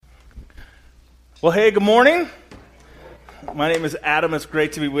Well, hey, good morning. My name is Adam. It's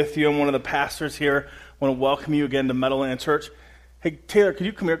great to be with you. I'm one of the pastors here. I want to welcome you again to Meadowland Church. Hey, Taylor, could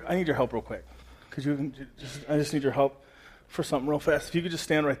you come here? I need your help real quick. I just need your help for something real fast. If you could just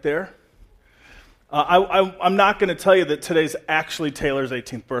stand right there. I'm not going to tell you that today's actually Taylor's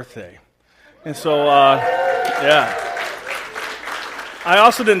 18th birthday. And so, yeah. I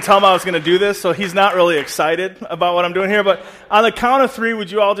also didn't tell him I was going to do this, so he's not really excited about what I'm doing here. But on the count of three, would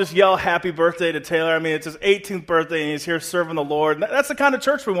you all just yell happy birthday to Taylor? I mean, it's his 18th birthday, and he's here serving the Lord. And that's the kind of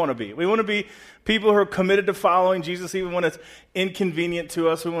church we want to be. We want to be people who are committed to following Jesus, even when it's inconvenient to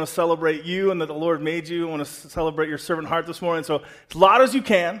us. We want to celebrate you and that the Lord made you. We want to celebrate your servant heart this morning. So as loud as you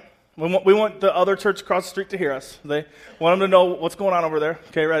can. We want the other church across the street to hear us. They want them to know what's going on over there.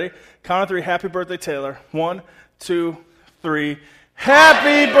 Okay, ready? Count of three. Happy birthday, Taylor. 1, 2, 3.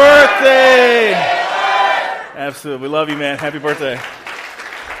 Happy birthday! Absolutely. We love you, man. Happy birthday.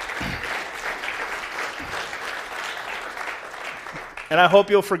 And I hope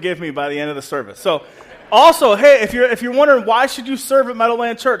you'll forgive me by the end of the service. So, also, hey, if you're wondering why should you serve at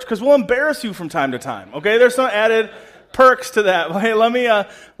Meadowland Church, because we'll embarrass you from time to time. Okay, there's some added perks to that. Well, hey, let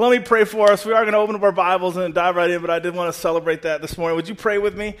me pray for us. We are going to open up our Bibles and dive right in, but I did want to celebrate that this morning. Would you pray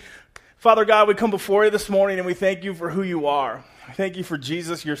with me? Father God, we come before you this morning, and we thank you for who you are. We thank you for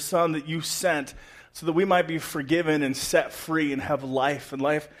Jesus, your Son, that you sent so that we might be forgiven and set free and have life and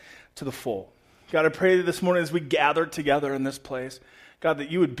life to the full. God, I pray that this morning as we gather together in this place, God, that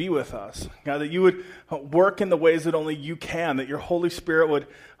you would be with us. God, that you would work in the ways that only you can, that your Holy Spirit would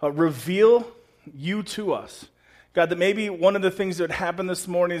reveal you to us. God, that maybe one of the things that would happen this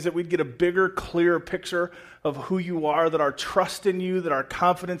morning is that we'd get a bigger, clearer picture of who you are, that our trust in you, that our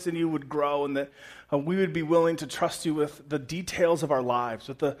confidence in you would grow, and that we would be willing to trust you with the details of our lives,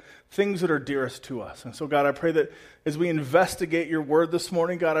 with the things that are dearest to us. And so, God, I pray that as we investigate your word this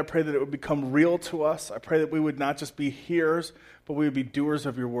morning, God, I pray that it would become real to us. I pray that we would not just be hearers, but we would be doers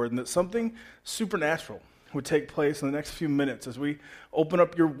of your word, and that something supernatural would take place in the next few minutes as we open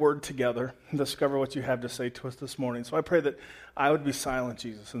up your word together and discover what you have to say to us this morning. So I pray that I would be silent,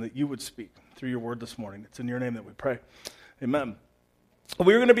 Jesus, and that you would speak through your word this morning. It's in your name that we pray. Amen.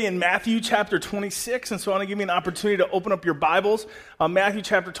 We're going to be in Matthew chapter 26, and so I want to give you an opportunity to open up your Bibles. Matthew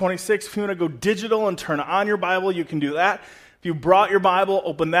chapter 26, if you want to go digital and turn on your Bible, you can do that. If you brought your Bible,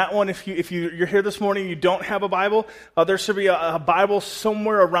 open that one. If you're here this morning and you don't have a Bible, there should be a Bible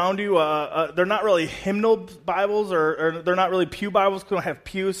somewhere around you. They're not really hymnal Bibles, or they're not really pew Bibles. We don't have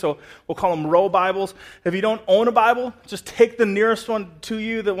pews, so we'll call them row Bibles. If you don't own a Bible, just take the nearest one to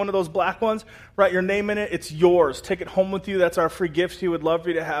you, one of those black ones, write your name in it. It's yours. Take it home with you. That's our free gift. We would love for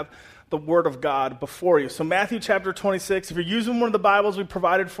you to have the Word of God before you. So Matthew chapter 26, if you're using one of the Bibles we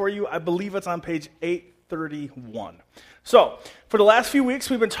provided for you, I believe it's on page 831. So, for the last few weeks,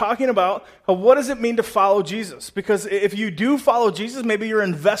 we've been talking about what does it mean to follow Jesus? Because if you do follow Jesus, maybe you're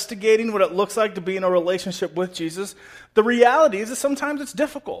investigating what it looks like to be in a relationship with Jesus. The reality is that sometimes it's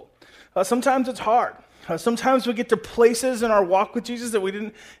difficult. Sometimes it's hard. Sometimes we get to places in our walk with Jesus that we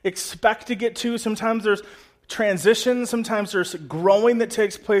didn't expect to get to. Sometimes there's transition. Sometimes there's growing that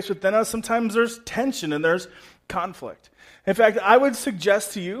takes place within us. Sometimes there's tension and there's conflict. In fact, I would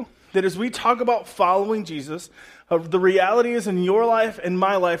suggest to you that as we talk about following Jesus, the reality is in your life and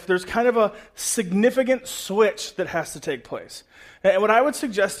my life, there's kind of a significant switch that has to take place. And what I would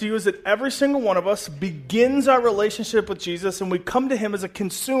suggest to you is that every single one of us begins our relationship with Jesus and we come to him as a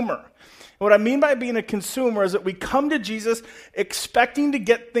consumer. And what I mean by being a consumer is that we come to Jesus expecting to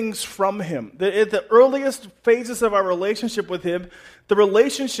get things from him. At the earliest phases of our relationship with him, the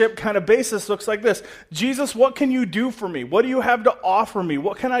relationship kind of basis looks like this. Jesus, what can you do for me? What do you have to offer me?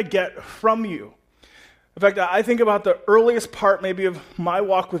 What can I get from you? In fact, I think about the earliest part maybe of my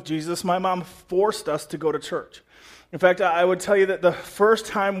walk with Jesus. My mom forced us to go to church. In fact, I would tell you that the first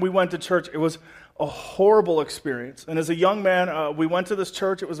time we went to church, it was a horrible experience. And as a young man, we went to this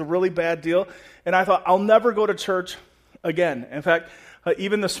church. It was a really bad deal. And I thought, I'll never go to church again. In fact,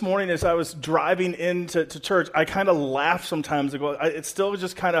 even this morning as I was driving into church, I kind of laugh sometimes. It still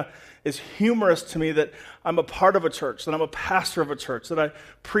just kind of is humorous to me that I'm a part of a church, that I'm a pastor of a church, that I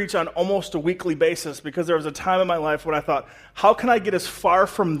preach on almost a weekly basis, because there was a time in my life when I thought, how can I get as far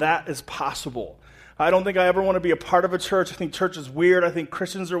from that as possible? I don't think I ever want to be a part of a church. I think church is weird. I think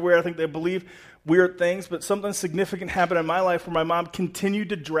Christians are weird. I think they believe weird things. But something significant happened in my life where my mom continued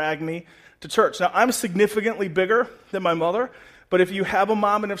to drag me to church. Now, I'm significantly bigger than my mother. But if you have a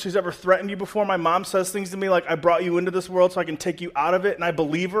mom and if she's ever threatened you before, my mom says things to me like, I brought you into this world so I can take you out of it. And I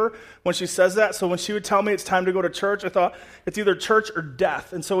believe her when she says that. So when she would tell me it's time to go to church, I thought it's either church or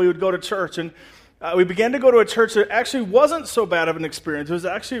death. And so we would go to church. And we began to go to a church that actually wasn't so bad of an experience. It was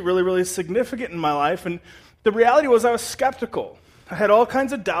actually really, really significant in my life. And the reality was I was skeptical. I had all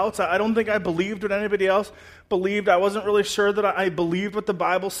kinds of doubts. I don't think I believed what anybody else believed. I wasn't really sure that I believed what the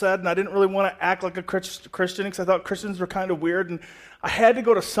Bible said, and I didn't really want to act like a Christian because I thought Christians were kind of weird. And I had to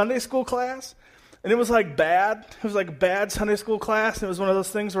go to Sunday school class, and it was like bad. It was like a bad Sunday school class, and it was one of those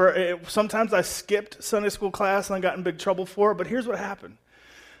things where sometimes I skipped Sunday school class and I got in big trouble for it. But here's what happened.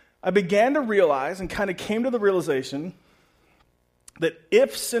 I began to realize and kind of came to the realization that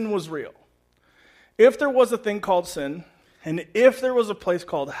if sin was real, if there was a thing called sin, and if there was a place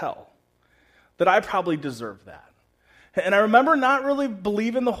called hell, that I probably deserved that. And I remember not really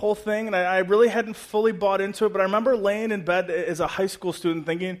believing the whole thing, and I really hadn't fully bought into it, but I remember laying in bed as a high school student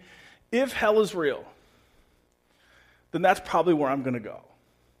thinking, if hell is real, then that's probably where I'm going to go.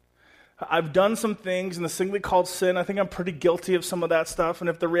 I've done some things in this thing we call sin. I think I'm pretty guilty of some of that stuff, and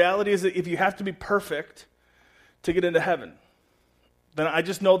if the reality is that if you have to be perfect to get into heaven, then I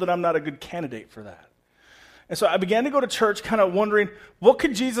just know that I'm not a good candidate for that. And so I began to go to church kind of wondering, what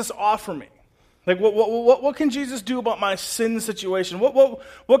could Jesus offer me? Like, what can Jesus do about my sin situation?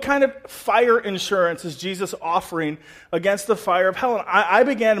 What kind of fire insurance is Jesus offering against the fire of hell? And I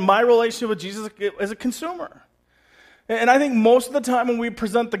began my relationship with Jesus as a consumer. And I think most of the time when we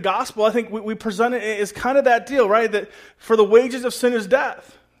present the gospel, I think we present it as kind of that deal, right? That for the wages of sin is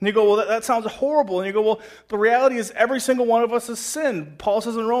death. And you go, well, that sounds horrible. And you go, well, the reality is every single one of us has sinned. Paul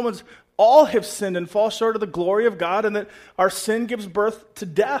says in Romans, all have sinned and fall short of the glory of God, and that our sin gives birth to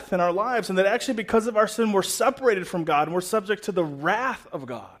death in our lives, and that actually because of our sin, we're separated from God, and we're subject to the wrath of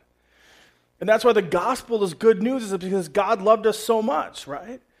God. And that's why the gospel is good news, is because God loved us so much,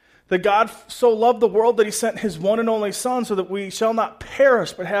 right? That God so loved the world that he sent his one and only Son so that we shall not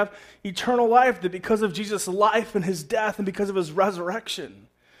perish but have eternal life, that because of Jesus' life and his death and because of his resurrection,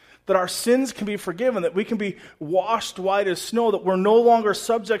 that our sins can be forgiven, that we can be washed white as snow, that we're no longer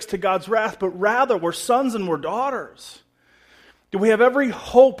subjects to God's wrath, but rather we're sons and we're daughters. That we have every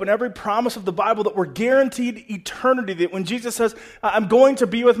hope and every promise of the Bible, that we're guaranteed eternity, that when Jesus says, I'm going to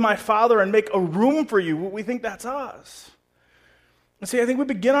be with my Father and make a room for you, we think that's us. And see, I think we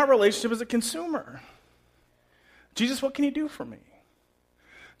begin our relationship as a consumer. Jesus, what can you do for me?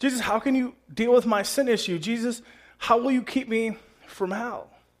 Jesus, how can you deal with my sin issue? Jesus, how will you keep me from hell?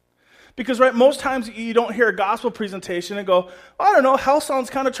 Because, right, most times you don't hear a gospel presentation and go, I don't know, hell sounds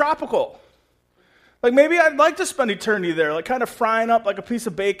kind of tropical. Like maybe I'd like to spend eternity there, like kind of frying up like a piece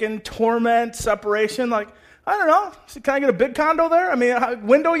of bacon, torment, separation. Like, I don't know, can I get a big condo there? I mean,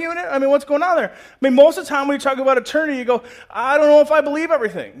 window unit? I mean, what's going on there? I mean, most of the time when you talk about eternity, you go, I don't know if I believe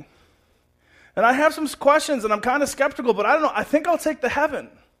everything. And I have some questions and I'm kind of skeptical, but I don't know, I think I'll take the heaven.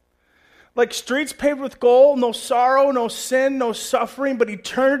 Like streets paved with gold, no sorrow, no sin, no suffering, but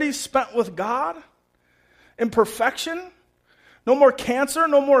eternity spent with God in perfection. No more cancer,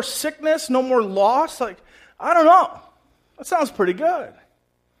 no more sickness, no more loss. Like, I don't know. That sounds pretty good.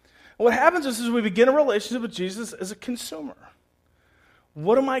 And what happens is we begin a relationship with Jesus as a consumer.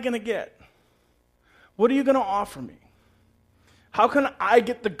 What am I going to get? What are you going to offer me? How can I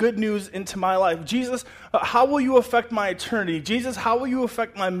get the good news into my life? Jesus, how will you affect my eternity? Jesus, how will you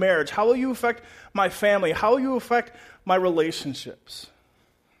affect my marriage? How will you affect my family? How will you affect my relationships?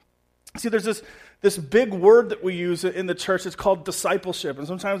 See, there's this big word that we use in the church. It's called discipleship. And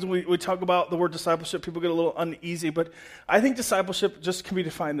sometimes when we talk about the word discipleship, people get a little uneasy. But I think discipleship just can be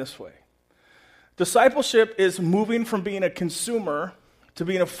defined this way. Discipleship is moving from being a consumer to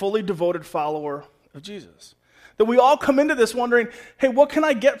being a fully devoted follower of Jesus. That we all come into this wondering, hey, what can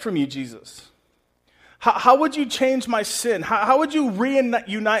I get from you, Jesus? How would you change my sin? How would you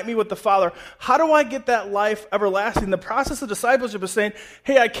reunite me with the Father? How do I get that life everlasting? The process of discipleship is saying,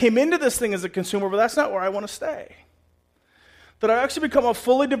 hey, I came into this thing as a consumer, but that's not where I want to stay. That I actually become a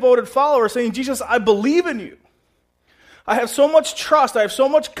fully devoted follower saying, Jesus, I believe in you. I have so much trust, I have so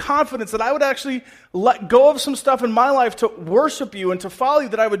much confidence that I would actually let go of some stuff in my life to worship you and to follow you,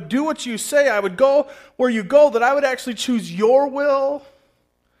 that I would do what you say, I would go where you go, that I would actually choose your will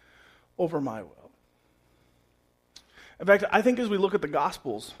over my will. In fact, I think as we look at the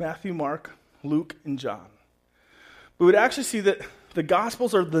Gospels, Matthew, Mark, Luke, and John, we would actually see that the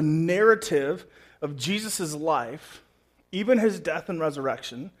Gospels are the narrative of Jesus' life, even his death and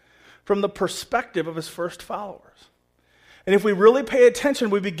resurrection, from the perspective of his first followers. And if we really pay attention,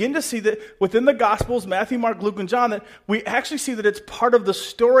 we begin to see that within the Gospels, Matthew, Mark, Luke, and John, that we actually see that it's part of the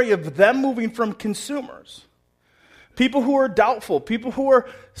story of them moving from consumers. People who are doubtful, people who are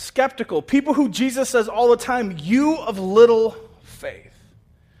skeptical, people who Jesus says all the time, you of little faith.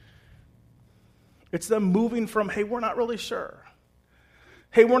 It's them moving from, hey, we're not really sure.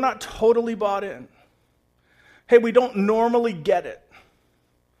 Hey, we're not totally bought in. Hey, we don't normally get it.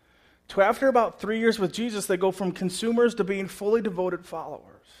 To after about 3 years with Jesus, they go from consumers to being fully devoted followers.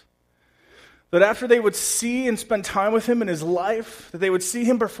 That after they would see and spend time with him in his life, that they would see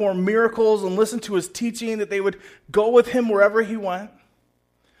him perform miracles and listen to his teaching, that they would go with him wherever he went.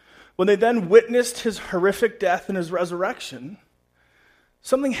 When they then witnessed his horrific death and his resurrection,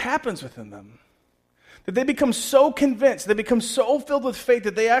 something happens within them. That they become so convinced, they become so filled with faith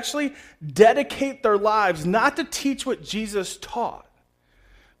that they actually dedicate their lives not to teach what Jesus taught,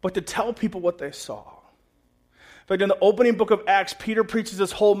 but to tell people what they saw. In fact, in the opening book of Acts, Peter preaches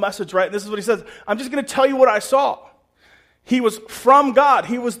this whole message, right? And this is what he says, I'm just going to tell you what I saw. He was from God.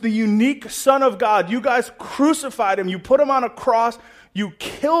 He was the unique Son of God. You guys crucified him. You put him on a cross. You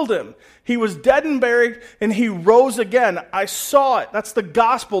killed him. He was dead and buried, and he rose again. I saw it. That's the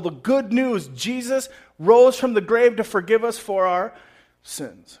gospel, the good news. Jesus rose from the grave to forgive us for our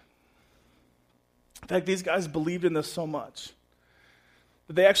sins. In fact, these guys believed in this so much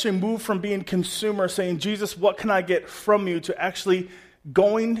that they actually moved from being consumers, saying, Jesus, what can I get from you, to actually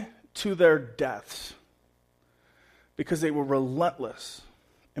going to their deaths, because they were relentless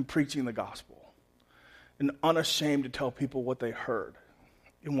in preaching the gospel and unashamed to tell people what they heard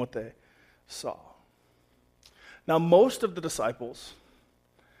and what they saw. Now, most of the disciples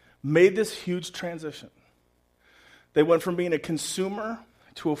made this huge transition. They went from being a consumer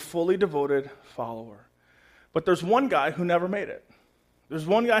to a fully devoted follower. But there's one guy who never made it. There's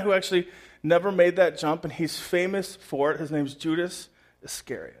one guy who actually never made that jump, and he's famous for it. His name's Judas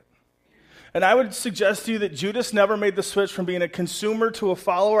Iscariot. And I would suggest to you that Judas never made the switch from being a consumer to a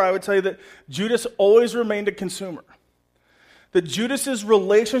follower. I would tell you that Judas always remained a consumer. That Judas's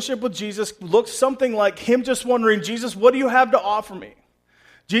relationship with Jesus looked something like him just wondering, Jesus, what do you have to offer me?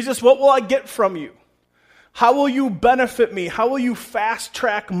 Jesus, what will I get from you? How will you benefit me? How will you fast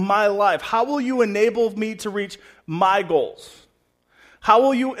track my life? How will you enable me to reach my goals? How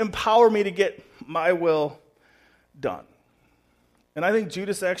will you empower me to get my will done? And I think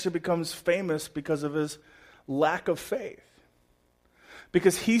Judas actually becomes famous because of his lack of faith.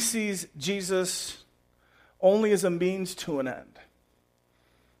 Because he sees Jesus only as a means to an end,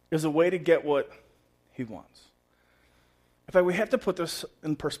 as a way to get what he wants. In fact, we have to put this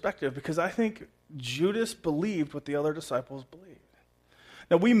in perspective, because I think Judas believed what the other disciples believed.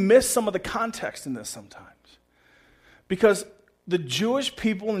 Now, we miss some of the context in this sometimes, because the Jewish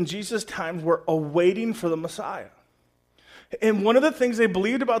people in Jesus' time were awaiting for the Messiah. And one of the things they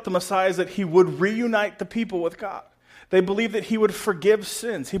believed about the Messiah is that he would reunite the people with God. They believed that he would forgive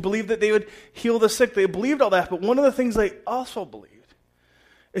sins. He believed that they would heal the sick. They believed all that. But one of the things they also believed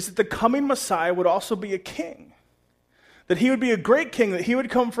is that the coming Messiah would also be a king. That he would be a great king, that he would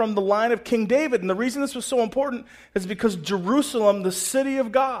come from the line of King David. And the reason this was so important is because Jerusalem, the city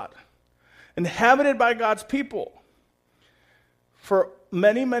of God, inhabited by God's people, for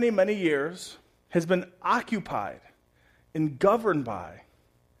many, many, many years, has been occupied and governed by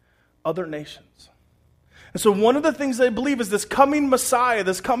other nations. And so one of the things they believe is this coming Messiah,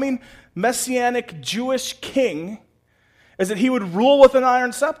 this coming messianic Jewish king, is that he would rule with an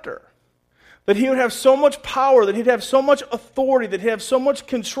iron scepter. That he would have so much power, that he'd have so much authority, that he'd have so much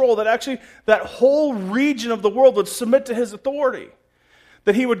control, that actually that whole region of the world would submit to his authority.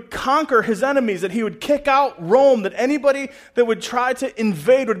 That he would conquer his enemies, that he would kick out Rome, that anybody that would try to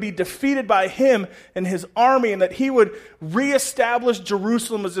invade would be defeated by him and his army, and that he would reestablish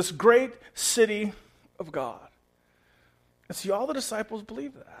Jerusalem as this great city of God. And see, all the disciples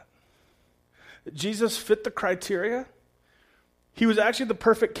believed that. That Jesus fit the criteria. He was actually the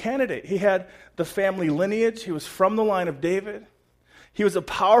perfect candidate. He had the family lineage. He was from the line of David. He was a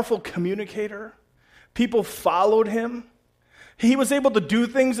powerful communicator. People followed him. He was able to do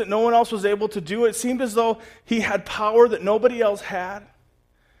things that no one else was able to do. It seemed as though he had power that nobody else had.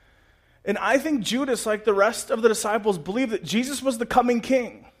 And I think Judas, like the rest of the disciples, believed that Jesus was the coming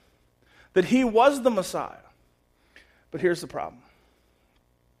king, that he was the Messiah. But here's the problem.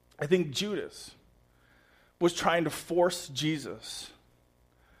 I think Judas was trying to force Jesus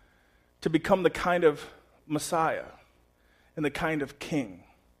to become the kind of Messiah and the kind of king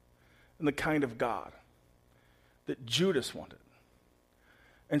and the kind of God that Judas wanted,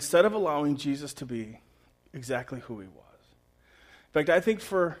 instead of allowing Jesus to be exactly who he was. In fact, I think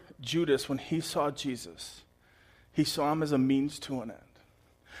for Judas, when he saw Jesus, he saw him as a means to an end.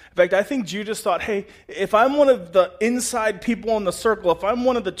 In fact, I think Judas thought, hey, if I'm one of the inside people in the circle, if I'm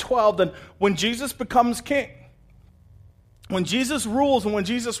one of the 12, then when Jesus becomes king, when Jesus rules and when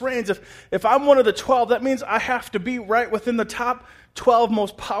Jesus reigns, if I'm one of the 12, that means I have to be right within the top 12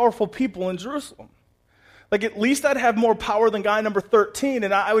 most powerful people in Jerusalem. Like, at least I'd have more power than guy number 13,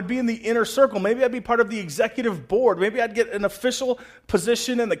 and I would be in the inner circle. Maybe I'd be part of the executive board. Maybe I'd get an official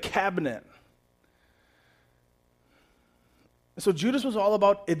position in the cabinet. So Judas was all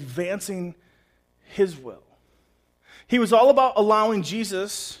about advancing his will. He was all about allowing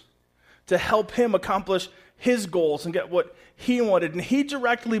Jesus to help him accomplish his goals and get what he wanted. And he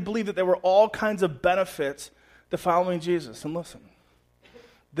directly believed that there were all kinds of benefits to following Jesus. And listen,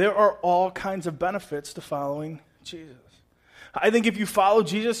 there are all kinds of benefits to following Jesus. I think if you follow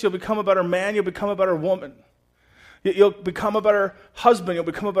Jesus, you'll become a better man, you'll become a better woman. You'll become a better husband, you'll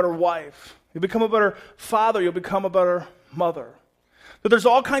become a better wife. You'll become a better father, you'll become a better mother. But there's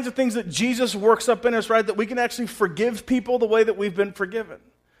all kinds of things that Jesus works up in us, right? That we can actually forgive people the way that we've been forgiven.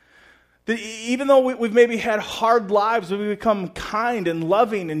 That even though we've maybe had hard lives, we become kind and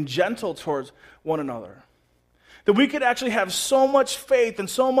loving and gentle towards one another. That we could actually have so much faith and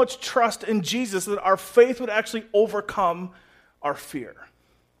so much trust in Jesus that our faith would actually overcome our fear.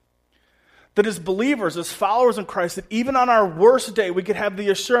 That as believers, as followers in Christ, that even on our worst day, we could have the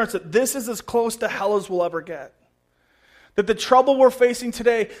assurance that this is as close to hell as we'll ever get. That the trouble we're facing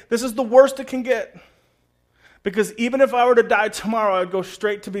today, this is the worst it can get. Because even if I were to die tomorrow, I would go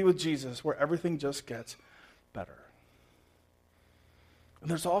straight to be with Jesus, where everything just gets better. And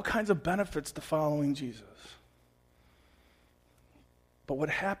there's all kinds of benefits to following Jesus. But what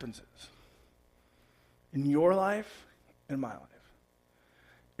happens is, in your life, in my life,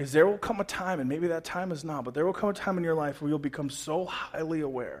 is there will come a time, and maybe that time is now, but there will come a time in your life where you'll become so highly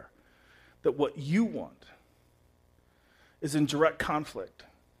aware that what you want is in direct conflict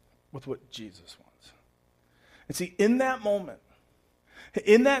with what Jesus wants. And see, in that moment,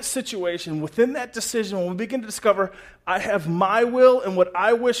 in that situation, within that decision, when we begin to discover, I have my will and what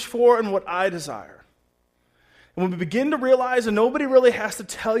I wish for and what I desire. And when we begin to realize, and nobody really has to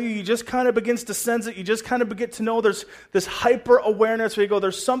tell you, you just kind of begins to sense it, you just kind of begin to know there's this hyper-awareness where you go,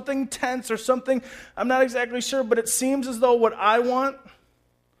 there's something tense or something, I'm not exactly sure, but it seems as though what I want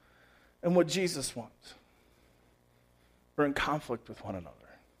and what Jesus wants are in conflict with one another.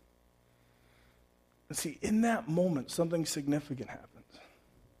 And see, in that moment, something significant happens.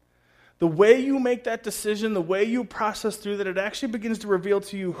 The way you make that decision, the way you process through that, it actually begins to reveal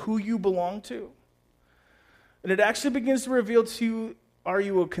to you who you belong to. And it actually begins to reveal to you, are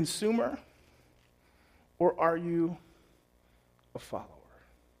you a consumer or are you a follower?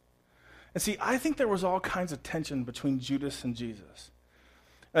 And see, I think there was all kinds of tension between Judas and Jesus.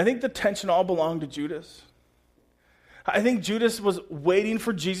 I think the tension all belonged to Judas. I think Judas was waiting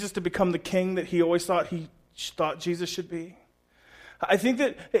for Jesus to become the king that he always thought Jesus should be. I think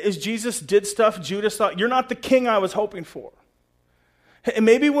that as Jesus did stuff, Judas thought, you're not the king I was hoping for. And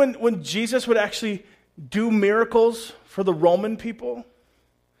maybe when Jesus would actually do miracles for the Roman people,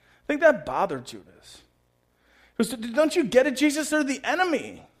 I think that bothered Judas. Because don't you get it, Jesus? They're the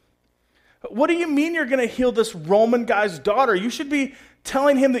enemy. What do you mean you're going to heal this Roman guy's daughter? You should be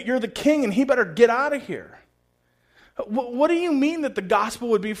telling him that you're the king and he better get out of here. What do you mean that the gospel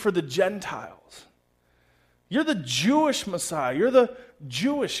would be for the Gentiles? You're the Jewish Messiah. You're the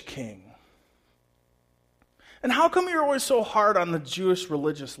Jewish king. And how come you're always so hard on the Jewish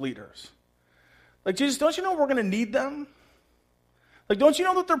religious leaders? Like, Jesus, don't you know we're going to need them? Like, don't you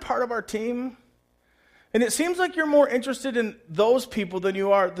know that they're part of our team? And it seems like you're more interested in those people than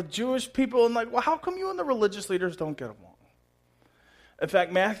you are the Jewish people. And like, well, how come you and the religious leaders don't get along? In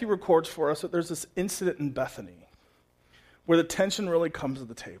fact, Matthew records for us that there's this incident in Bethany where the tension really comes to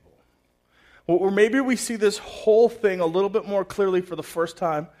the table. Or maybe we see this whole thing a little bit more clearly for the first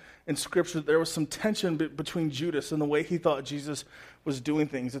time in Scripture. There was some tension between Judas and the way he thought Jesus was doing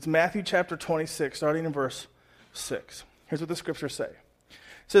things. It's Matthew chapter 26, starting in verse 6. Here's what the Scriptures say. It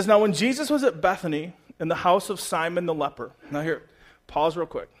says, now when Jesus was at Bethany in the house of Simon the leper. Now here, pause real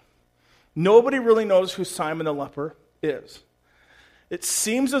quick. Nobody really knows who Simon the leper is. It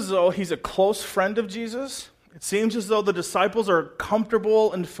seems as though he's a close friend of Jesus. It seems as though the disciples are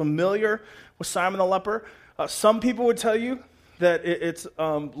comfortable and familiar with Simon the leper. Some people would tell you that it's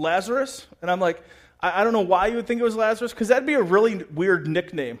Lazarus. And I'm like, I don't know why you would think it was Lazarus, because that'd be a really weird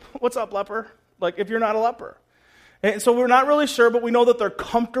nickname. What's up, leper? Like, if you're not a leper. And so we're not really sure, but we know that they're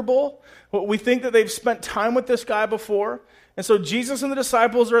comfortable. We think that they've spent time with this guy before. And so Jesus and the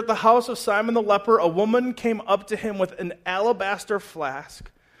disciples are at the house of Simon the leper. A woman came up to him with an alabaster flask,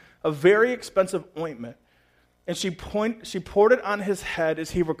 a very expensive ointment. And she poured it on his head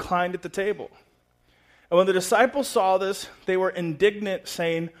as he reclined at the table. And when the disciples saw this, they were indignant,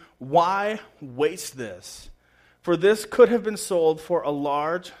 saying, why waste this? For this could have been sold for a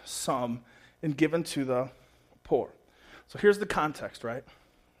large sum and given to the poor. So here's the context, right?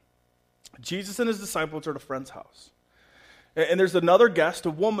 Jesus and his disciples are at a friend's house. And there's another guest,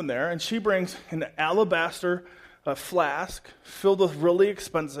 a woman there, and she brings an alabaster flask filled with really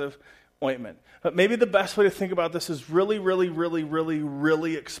expensive ointment. But maybe the best way to think about this is really, really, really, really,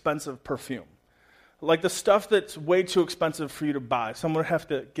 really expensive perfume. Like the stuff that's way too expensive for you to buy. Someone would have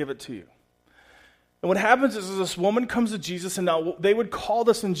to give it to you. And what happens is this woman comes to Jesus, and now they would call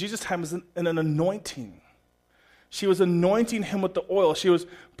this in Jesus' time as an anointing. She was anointing him with the oil. She was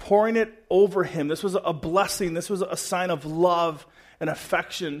pouring it over him. This was a blessing. This was a sign of love and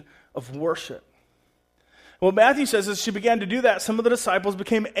affection, of worship. And what Matthew says is she began to do that. Some of the disciples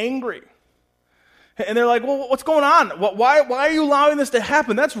became angry. And they're like, well, what's going on? Why are you allowing this to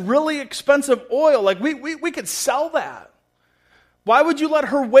happen? That's really expensive oil. Like, we could sell that. Why would you let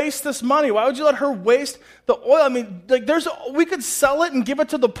her waste this money? Why would you let her waste the oil? I mean, like we could sell it and give it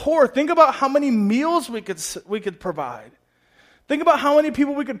to the poor. Think about how many meals we could provide. Think about how many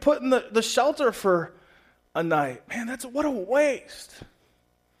people we could put in the shelter for a night. Man, what a waste.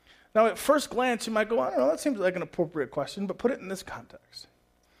 Now, at first glance, you might go, I don't know, that seems like an appropriate question, but put it in this context.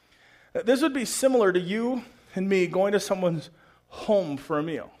 This would be similar to you and me going to someone's home for a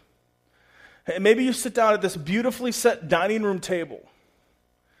meal. And maybe you sit down at this beautifully set dining room table,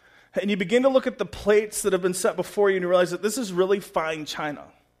 and you begin to look at the plates that have been set before you, and you realize that this is really fine china.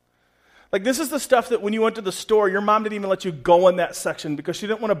 Like, this is the stuff that when you went to the store, your mom didn't even let you go in that section because she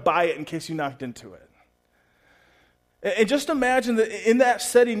didn't want to buy it in case you knocked into it. And just imagine that in that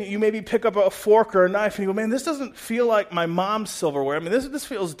setting, you maybe pick up a fork or a knife, and you go, man, this doesn't feel like my mom's silverware. I mean, this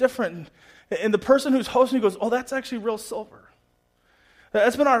feels different. And the person who's hosting you goes, oh, that's actually real silver.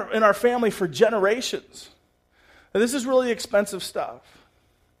 That's been in our family for generations. And this is really expensive stuff.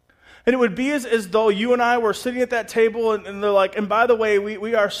 And it would be as though you and I were sitting at that table, and they're like, and by the way,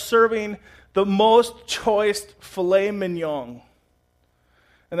 we are serving the most choice filet mignon.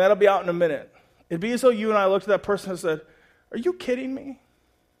 And that'll be out in a minute. It'd be as though you and I looked at that person and said, are you kidding me?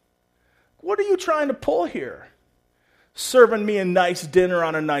 What are you trying to pull here? Serving me a nice dinner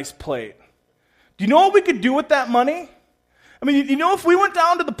on a nice plate. Do you know what we could do with that money? I mean, you know, if we went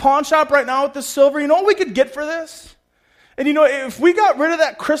down to the pawn shop right now with this silver, you know what we could get for this? And you know, if we got rid of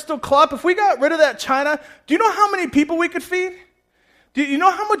that crystal cup, if we got rid of that china, do you know how many people we could feed? Do you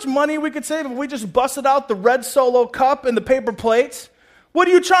know how much money we could save if we just busted out the red Solo cup and the paper plates? What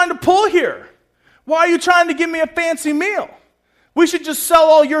are you trying to pull here? Why are you trying to give me a fancy meal? We should just sell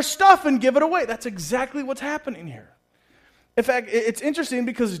all your stuff and give it away. That's exactly what's happening here. In fact, it's interesting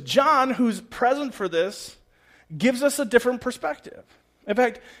because John, who's present for this, gives us a different perspective. In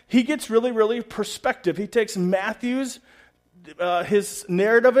fact, he gets really, really perspective. He takes Matthew's, his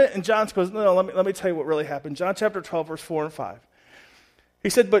narrative of it, and John goes, no, let me tell you what really happened. John chapter 12, verse 4 and 5. He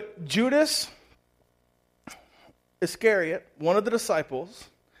said, but Judas Iscariot, one of the disciples,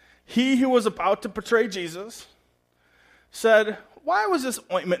 he who was about to betray Jesus, said, why was this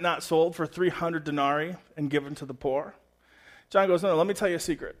ointment not sold for 300 denarii and given to the poor? John goes, no, let me tell you a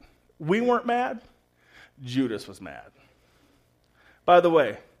secret. We weren't mad. Judas was mad. By the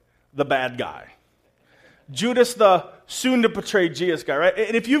way, the bad guy. Judas, the soon-to-betray Jesus guy, right?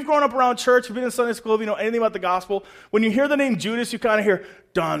 And if you've grown up around church, if you've been in Sunday school, if you know anything about the gospel, when you hear the name Judas, you kind of hear,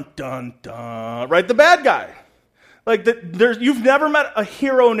 dun, dun, dun, right? The bad guy. Like, you've never met a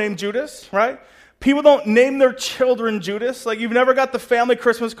hero named Judas, right? People don't name their children Judas. Like, you've never got the family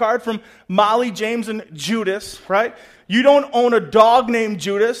Christmas card from Molly, James, and Judas, right? You don't own a dog named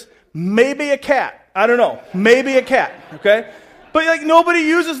Judas. Maybe a cat. I don't know. Maybe a cat, okay? But, like, nobody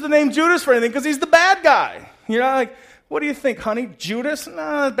uses the name Judas for anything because he's the bad guy. You know, like, what do you think, honey? Judas?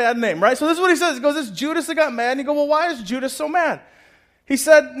 Nah, bad name, right? So this is what he says. He goes, this Judas that got mad. And you go, well, why is Judas so mad? He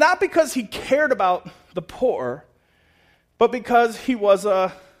said, not because he cared about the poor, but because he was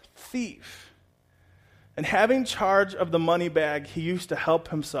a thief. And having charge of the money bag, he used to help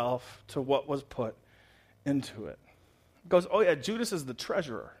himself to what was put into it. He goes, oh yeah, Judas is the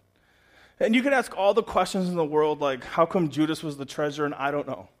treasurer. And you can ask all the questions in the world, like, how come Judas was the treasurer? And I don't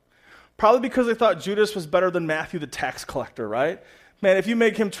know. Probably because they thought Judas was better than Matthew, the tax collector, right? Man, if you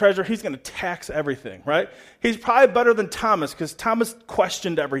make him treasurer, he's going to tax everything, right? He's probably better than Thomas because Thomas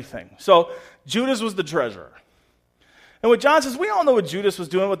questioned everything. So Judas was the treasurer. And what John says, we all know what Judas was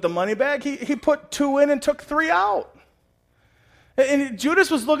doing with the money bag. He put 2 in and took 3 out. And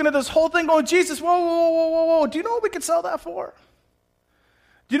Judas was looking at this whole thing going, Jesus, whoa. Do you know what we could sell that for?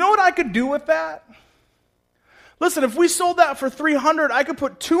 Do you know what I could do with that? Listen, if we sold that for 300, I could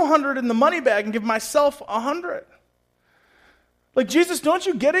put 200 in the money bag and give myself 100. Like, Jesus, don't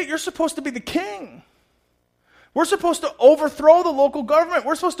you get it? You're supposed to be the king. We're supposed to overthrow the local government.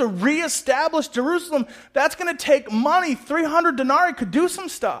 We're supposed to reestablish Jerusalem. That's going to take money. 300 denarii could do some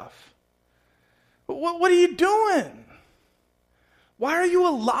stuff. What are you doing? Why are you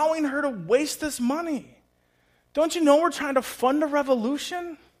allowing her to waste this money? Don't you know we're trying to fund a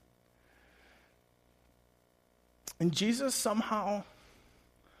revolution? And Jesus somehow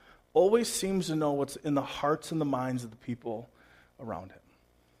always seems to know what's in the hearts and the minds of the people around him.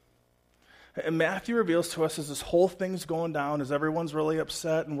 And Matthew reveals to us as this whole thing's going down, as everyone's really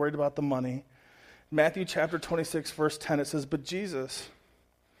upset and worried about the money. Matthew chapter 26, verse 10, it says, "But Jesus,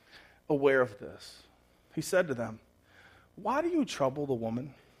 aware of this, he said to them, 'Why do you trouble the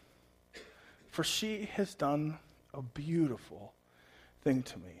woman? For she has done a beautiful thing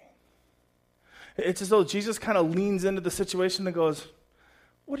to me.'" It's as though Jesus kind of leans into the situation and goes,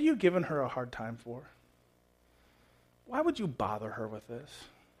 "What are you giving her a hard time for? Why would you bother her with this?"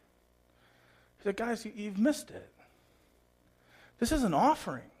 He said, "Guys, you've missed it. This is an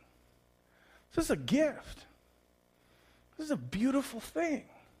offering. This is a gift. This is a beautiful thing.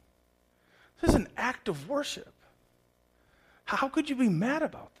 This is an act of worship. How could you be mad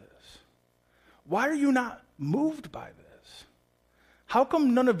about this? Why are you not moved by this? How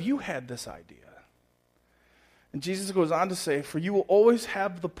come none of you had this idea?" And Jesus goes on to say, "For you will always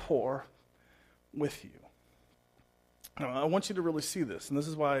have the poor with you." Now, I want you to really see this, and this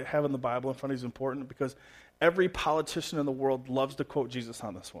is why having the Bible in front of you is important, because every politician in the world loves to quote Jesus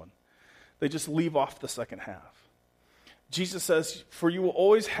on this one. They just leave off the second half. Jesus says, "For you will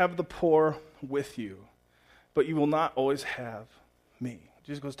always have the poor with you, but you will not always have me."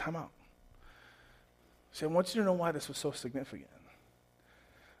 Jesus goes, "Time out." See, I want you to know why this was so significant.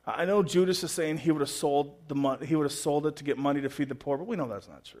 I know Judas is saying he would have sold the money, he would have sold it to get money to feed the poor, but we know that's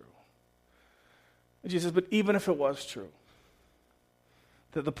not true. And Jesus says, "But even if it was true,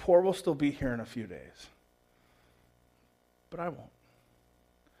 that the poor will still be here in a few days, but I won't."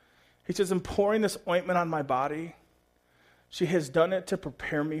 He says, "In pouring this ointment on my body, she has done it to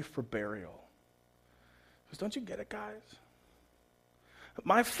prepare me for burial." He says, "Don't you get it, guys?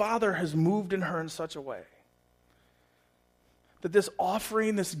 My Father has moved in her in such a way that this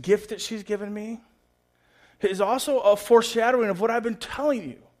offering, this gift that she's given me, is also a foreshadowing of what I've been telling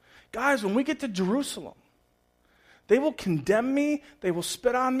you. Guys, when we get to Jerusalem, they will condemn me, they will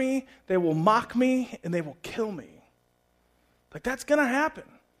spit on me, they will mock me, and they will kill me. Like, that's going to happen.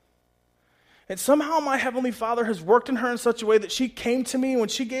 And somehow my Heavenly Father has worked in her in such a way that she came to me when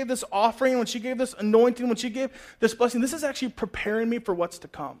she gave this offering, when she gave this anointing, when she gave this blessing. This is actually preparing me for what's to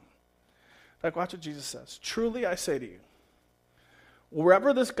come." Like, watch what Jesus says. "Truly I say to you,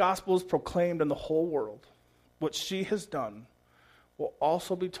 wherever this gospel is proclaimed in the whole world, what she has done will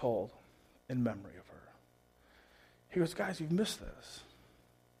also be told in memory of her." He goes, "Guys, you've missed this.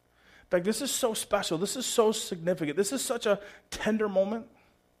 In fact, this is so special. This is so significant. This is such a tender moment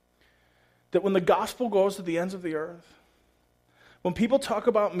that when the gospel goes to the ends of the earth, when people talk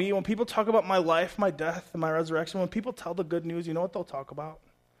about me, when people talk about my life, my death, and my resurrection, when people tell the good news, you know what they'll talk about?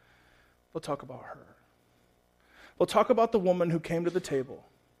 They'll talk about her. We'll talk about the woman who came to the table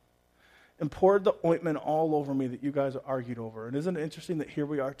and poured the ointment all over me that you guys argued over." And isn't it interesting that here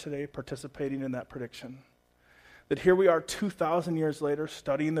we are today participating in that prediction? That here we are 2,000 years later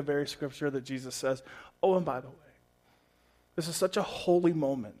studying the very scripture that Jesus says, "Oh, and by the way, this is such a holy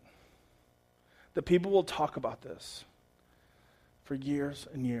moment that people will talk about this for years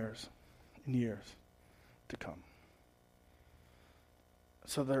and years and years to come."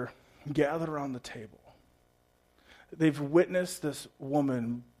 So they're gathered around the table. They've witnessed this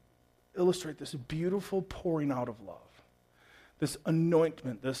woman illustrate this beautiful pouring out of love, this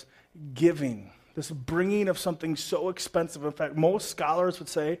anointment, this giving, this bringing of something so expensive. In fact, most scholars would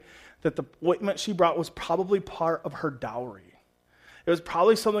say that the ointment she brought was probably part of her dowry. It was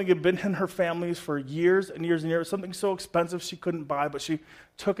probably something that had been in her families for years and years and years, something so expensive she couldn't buy, but she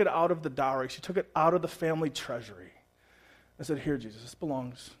took it out of the dowry. She took it out of the family treasury and said, "Here, Jesus, this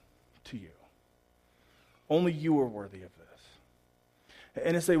belongs to you. Only you are worthy of this."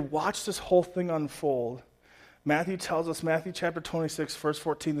 And as they watch this whole thing unfold, Matthew tells us, Matthew chapter 26, verse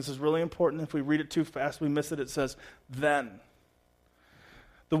 14, this is really important. If we read it too fast, we miss it. It says, "Then."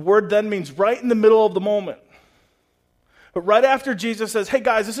 The word "then" means right in the middle of the moment. But right after Jesus says, "Hey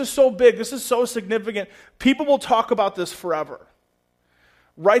guys, this is so big, this is so significant, people will talk about this forever."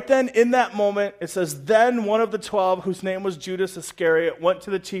 Right then, in that moment, it says, "Then one of the 12, whose name was Judas Iscariot, went to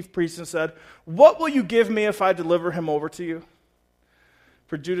the chief priests and said, 'What will you give me if I deliver him over to you?'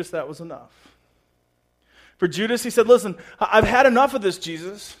 For Judas, that was enough. For Judas, he said, 'Listen, I've had enough of this,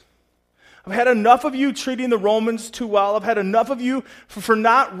 Jesus. I've had enough of you treating the Romans too well. I've had enough of you for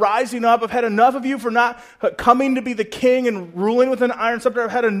not rising up. I've had enough of you for not coming to be the king and ruling with an iron scepter. I've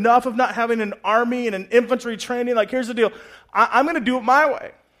had enough of not having an army and an infantry training. Like, here's the deal. I'm going to do it my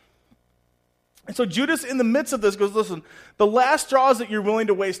way.' And so Judas, in the midst of this, goes, listen, the last straw is that you're willing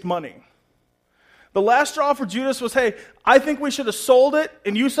to waste money. The last straw for Judas was, hey, I think we should have sold it,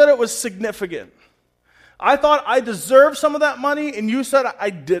 and you said it was significant. I thought I deserved some of that money, and you said I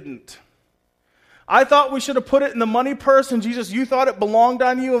didn't. I thought we should have put it in the money purse, and Jesus, you thought it belonged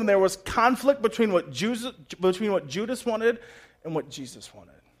on you, and there was conflict between what Judas wanted and what Jesus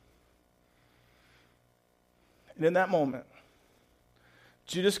wanted. And in that moment,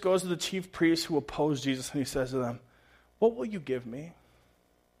 Judas goes to the chief priests who opposed Jesus, and he says to them, what will you give me?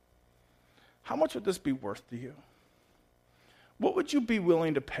 How much would this be worth to you? What would you be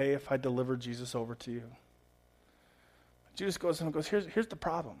willing to pay if I delivered Jesus over to you? Judas goes and goes, here's the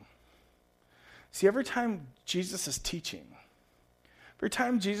problem. See, every time Jesus is teaching, every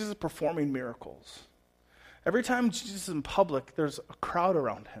time Jesus is performing miracles, every time Jesus is in public, there's a crowd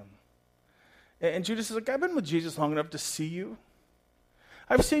around him. And Judas is like, I've been with Jesus long enough to see you.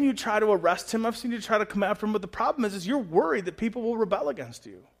 I've seen you try to arrest him. I've seen you try to come after him. But the problem is you're worried that people will rebel against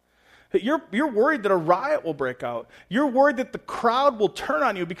you. You're worried that a riot will break out. You're worried that the crowd will turn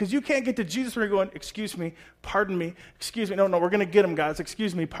on you because you can't get to Jesus where you're going, excuse me, pardon me, excuse me. No, we're going to get him, guys.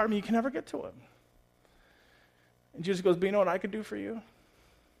 Excuse me, pardon me. You can never get to him. And Jesus goes, but you know what I could do for you?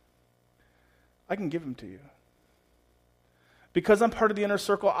 I can give him to you. Because I'm part of the inner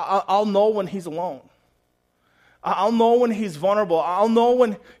circle, I'll know when he's alone. I'll know when he's vulnerable. I'll know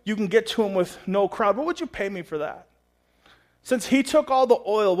when you can get to him with no crowd. What would you pay me for that? Since he took all the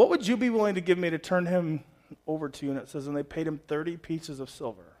oil, what would you be willing to give me to turn him over to you? And it says, and they paid him 30 pieces of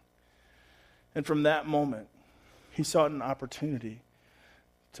silver. And from that moment, he sought an opportunity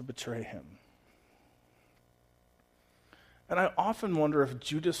to betray him. And I often wonder if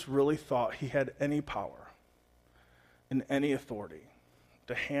Judas really thought he had any power and any authority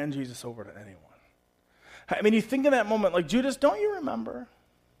to hand Jesus over to anyone. I mean, you think in that moment, like, Judas, don't you remember?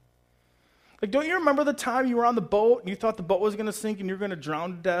 Like, don't you remember the time you were on the boat and you thought the boat was going to sink and you were going to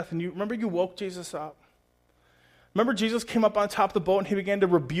drown to death? And you remember you woke Jesus up? Remember Jesus came up on top of the boat and he began to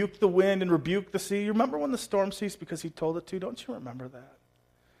rebuke the wind and rebuke the sea? You remember when the storm ceased because he told it to? Don't you remember that?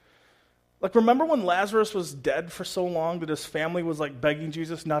 Like, remember when Lazarus was dead for so long that his family was like begging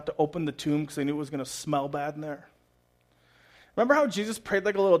Jesus not to open the tomb because they knew it was going to smell bad in there? Remember how Jesus prayed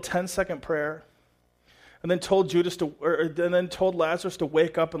like a little 10-second prayer and then told told Lazarus to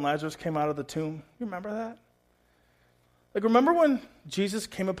wake up and Lazarus came out of the tomb? You remember that? Like, remember when Jesus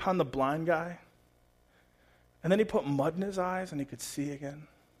came upon the blind guy and then he put mud in his eyes and he could see again?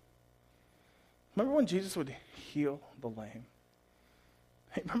 Remember when Jesus would heal the lame?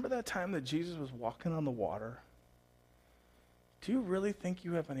 Hey, remember that time that Jesus was walking on the water? Do you really think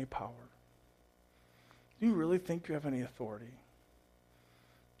you have any power? Do you really think you have any authority?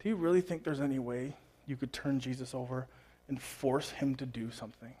 Do you really think there's any way you could turn Jesus over and force him to do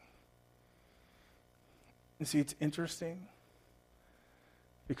something? And see, it's interesting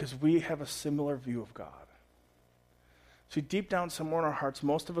because we have a similar view of God. See, deep down somewhere in our hearts,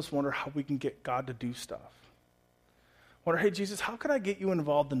 most of us wonder how we can get God to do stuff. Wonder, hey, Jesus, how could I get you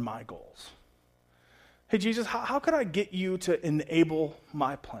involved in my goals? Hey, Jesus, how could I get you to enable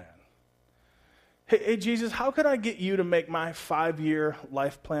my plan? Hey, Jesus, how could I get you to make my 5-year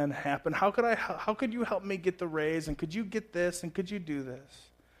life plan happen? How could you help me get the raise? And could you get this? And could you do this?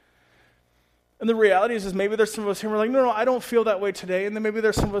 And the reality is maybe there's some of us here, we're like, no, I don't feel that way today. And then maybe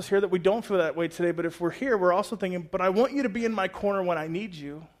there's some of us here that we don't feel that way today. But if we're here, we're also thinking, but I want you to be in my corner when I need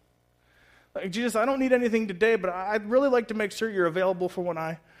you. Like, Jesus, I don't need anything today, but I'd really like to make sure you're available for when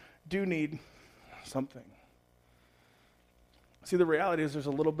I do need something. See, the reality is there's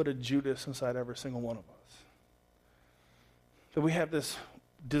a little bit of Judas inside every single one of us. That we have this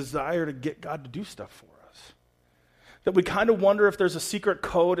desire to get God to do stuff for us. That we kind of wonder if there's a secret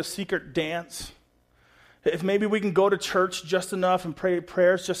code, a secret dance. If maybe we can go to church just enough and pray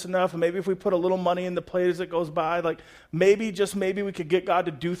prayers just enough, and maybe if we put a little money in the plate as it goes by, like maybe, just maybe we could get God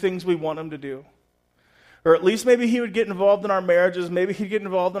to do things we want him to do. Or at least maybe he would get involved in our marriages. Maybe he'd get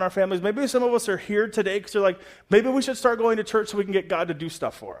involved in our families. Maybe some of us are here today because they're like, maybe we should start going to church so we can get God to do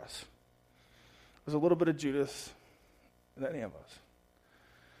stuff for us. There's a little bit of Judas in any of us.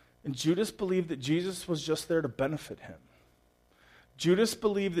 And Judas believed that Jesus was just there to benefit him. Judas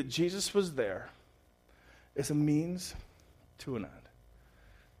believed that Jesus was there as a means to an end.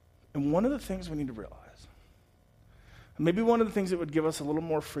 And one of the things we need to realize, and maybe one of the things that would give us a little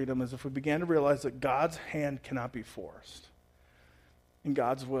more freedom, is if we began to realize that God's hand cannot be forced and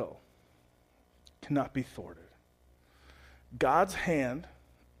God's will cannot be thwarted. God's hand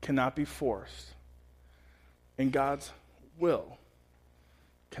cannot be forced and God's will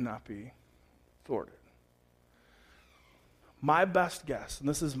cannot be thwarted. My best guess, and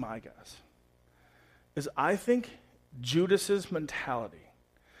this is my guess, is I think Judas's mentality,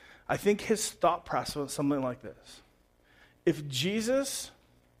 I think his thought process was something like this. If Jesus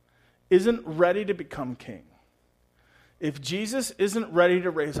isn't ready to become king, if Jesus isn't ready to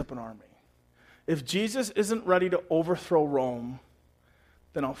raise up an army, if Jesus isn't ready to overthrow Rome,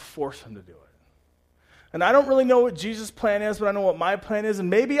 then I'll force him to do it. And I don't really know what Jesus' plan is, but I know what my plan is, and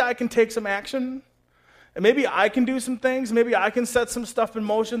maybe I can take some action, and maybe I can do some things, maybe I can set some stuff in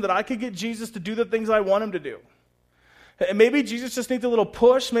motion that I could get Jesus to do the things I want him to do. And maybe Jesus just needs a little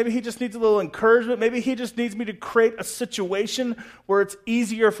push, maybe he just needs a little encouragement, maybe he just needs me to create a situation where it's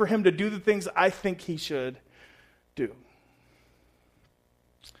easier for him to do the things I think he should do.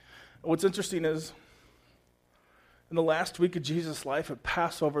 What's interesting is, in the last week of Jesus' life at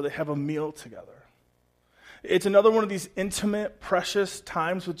Passover, they have a meal together. It's another one of these intimate, precious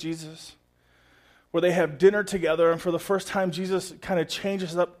times with Jesus where they have dinner together, and for the first time, Jesus kind of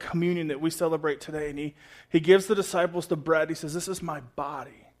changes up communion that we celebrate today, and he gives the disciples the bread. He says, "This is my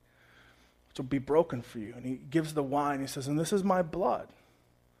body, which will be broken for you." And he gives the wine. He says, "And this is my blood,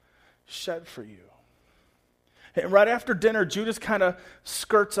 shed for you." And right after dinner, Judas kind of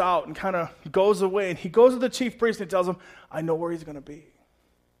skirts out and kind of goes away. And he goes to the chief priest and he tells him, "I know where he's going to be.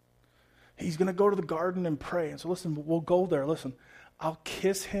 He's going to go to the garden and pray." And so listen, we'll go there. Listen, I'll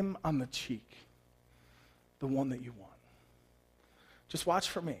kiss him on the cheek, the one that you want. Just watch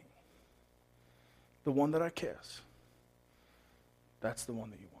for me. The one that I kiss, that's the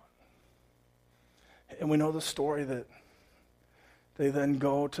one that you want. And we know the story that they then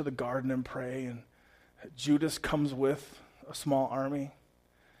go to the garden and pray, and Judas comes with a small army,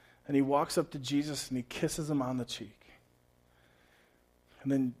 and he walks up to Jesus and he kisses him on the cheek.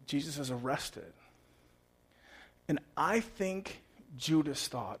 And then Jesus is arrested. And I think Judas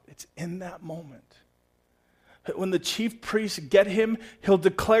thought it's in that moment that when the chief priests get him, he'll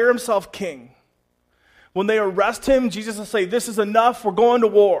declare himself king. When they arrest him, Jesus will say, "This is enough, we're going to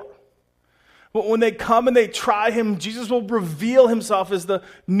war." But when they come and they try him, Jesus will reveal himself as the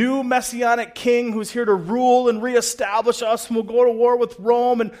new messianic king who's here to rule and reestablish us, and we'll go to war with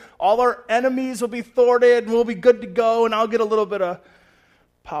Rome, and all our enemies will be thwarted, and we'll be good to go, and I'll get a little bit of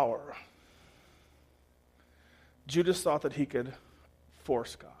power. Judas thought that he could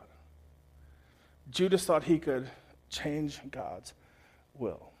force God. Judas thought he could change God's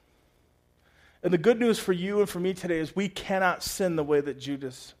will. And the good news for you and for me today is we cannot sin the way that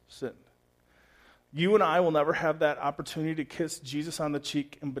Judas sinned. You and I will never have that opportunity to kiss Jesus on the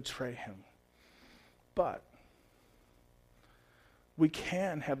cheek and betray him. But we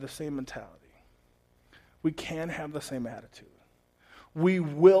can have the same mentality. We can have the same attitude. We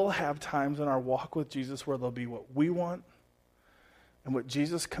will have times in our walk with Jesus where there'll be what we want and what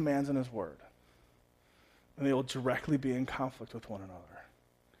Jesus commands in his word. And they will directly be in conflict with one another.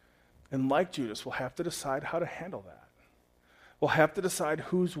 And like Judas, we'll have to decide how to handle that. We'll have to decide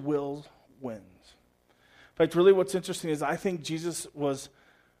whose will wins. In fact, really what's interesting is I think Jesus was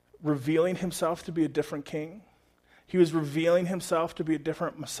revealing himself to be a different king. He was revealing himself to be a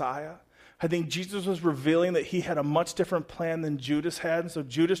different Messiah. I think Jesus was revealing that he had a much different plan than Judas had, and so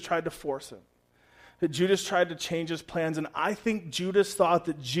Judas tried to force him. That Judas tried to change his plans, and I think Judas thought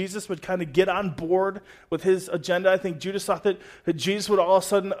that Jesus would kind of get on board with his agenda. I think Judas thought that Jesus would all of a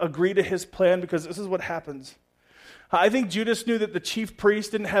sudden agree to his plan, because this is what happens. I think Judas knew that the chief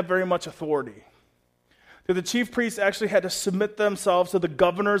priests didn't have very much authority. That the chief priests actually had to submit themselves to the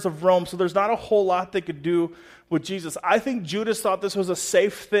governors of Rome, so there's not a whole lot they could do with Jesus. I think Judas thought this was a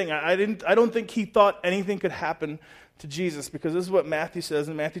safe thing. I don't think he thought anything could happen to Jesus, because this is what Matthew says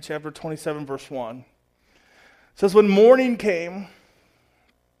in Matthew chapter 27, verse 1. It says, "When morning came,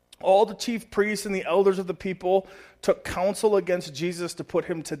 all the chief priests and the elders of the people took counsel against Jesus to put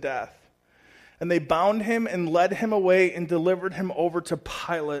him to death. And they bound him and led him away and delivered him over to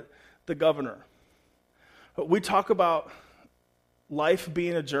Pilate, the governor." We talk about life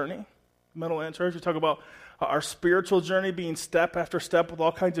being a journey, Meadowland Church. We talk about our spiritual journey being step after step with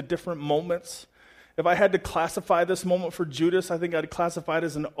all kinds of different moments. If I had to classify this moment for Judas, I think I'd classify it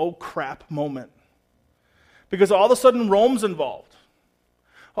as an oh crap moment. Because all of a sudden Rome's involved.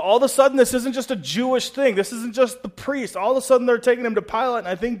 All of a sudden this isn't just a Jewish thing. This isn't just the priest. All of a sudden they're taking him to Pilate, and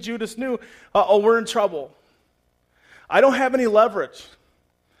I think Judas knew, we're in trouble. I don't have any leverage.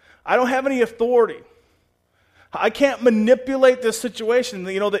 I don't have any authority. I can't manipulate this situation.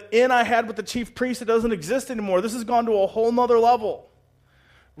 You know, the in I had with the chief priest, it doesn't exist anymore. This has gone to a whole nother level.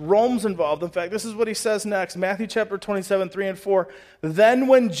 Rome's involved. In fact, this is what he says next. Matthew chapter 27, 3 and 4. "Then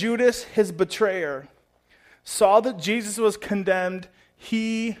when Judas, his betrayer, saw that Jesus was condemned,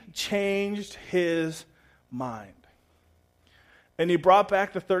 he changed his mind And he brought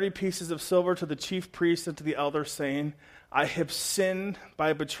back the 30 pieces of silver to the chief priest and to the elders, saying, I have sinned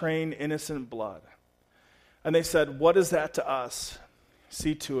by betraying innocent blood. And they said, what is that to us?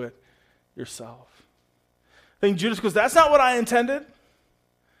 See to it yourself. Then Judas goes, that's not what I intended.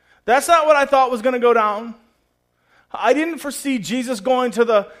 That's not what I thought was going to go down. I didn't foresee Jesus going to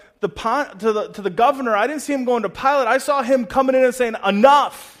the governor. I didn't see him going to Pilate. I saw him coming in and saying,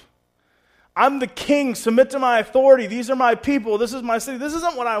 enough. I'm the king. Submit to my authority. These are my people. This is my city. This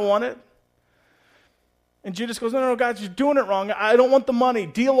isn't what I wanted. And Judas goes, no, guys, you're doing it wrong. I don't want the money.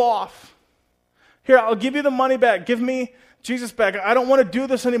 Deal off. Here, I'll give you the money back. Give me Jesus back. I don't want to do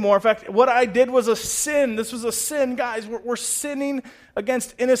this anymore. In fact, what I did was a sin. This was a sin, guys. We're sinning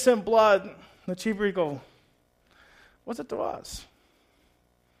against innocent blood. And the chief priest goes, what's it to us?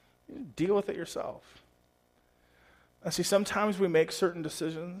 You deal with it yourself. And see, sometimes we make certain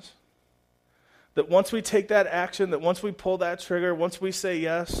decisions that once we take that action, that once we pull that trigger, once we say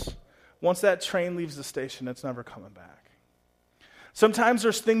yes, once that train leaves the station, it's never coming back. Sometimes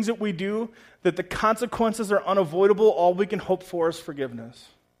there's things that we do that the consequences are unavoidable. All we can hope for is forgiveness.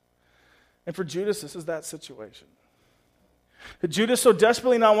 And for Judas, this is that situation. Judas so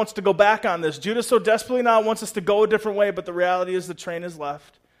desperately now wants to go back on this. Judas so desperately now wants us to go a different way, but the reality is the train has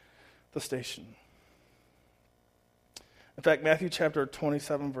left the station. In fact, Matthew chapter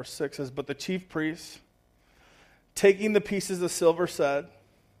 27, verse 6 says, but the chief priests, taking the pieces of silver, said,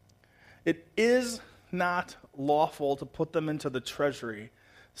 it is not lawful to put them into the treasury,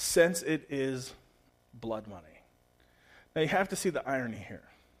 since it is blood money. Now you have to see the irony here.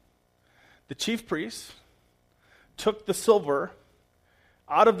 The chief priests took the silver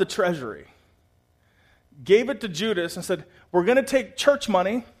out of the treasury, gave it to Judas, and said, we're going to take church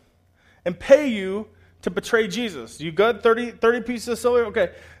money and pay you to betray Jesus. You got 30 pieces of silver? Okay.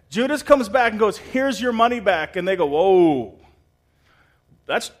 Judas comes back and goes, here's your money back. And they go, whoa,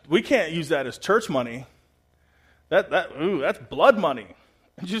 we can't use that as church money. That's blood money.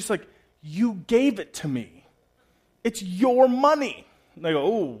 And just like, you gave it to me. It's your money. And they go,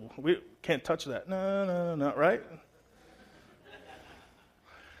 oh, we can't touch that. No, right?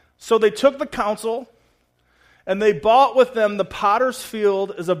 So they took the council, and they bought with them the potter's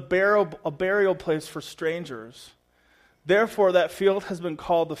field as a burial place for strangers. Therefore, that field has been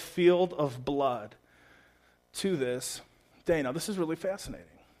called the field of blood to this day. Now, this is really fascinating.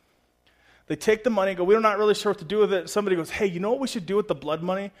 They take the money and go, we're not really sure what to do with it. Somebody goes, hey, you know what we should do with the blood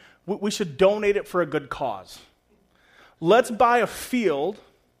money? We should donate it for a good cause. Let's buy a field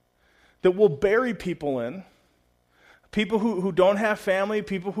that we'll bury people in. People who don't have family,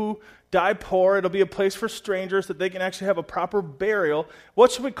 people who die poor. It'll be a place for strangers that they can actually have a proper burial.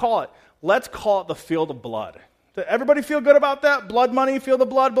 What should we call it? Let's call it the field of blood. Does everybody feel good about that? Blood money, field of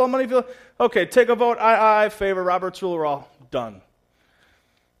blood money, field. Okay, take a vote. Aye, favor. Robert's rule. We're all done.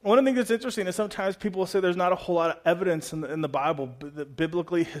 One of the things that's interesting is sometimes people will say there's not a whole lot of evidence in the Bible,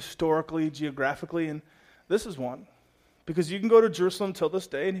 biblically, historically, geographically, and this is one. Because you can go to Jerusalem till this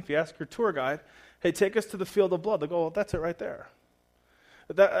day, and if you ask your tour guide, hey, take us to the field of blood, they'll go, well, that's it right there.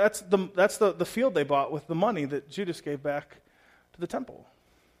 That's the field they bought with the money that Judas gave back to the temple.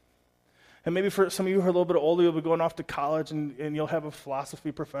 And maybe for some of you who are a little bit older, you'll be going off to college, and you'll have a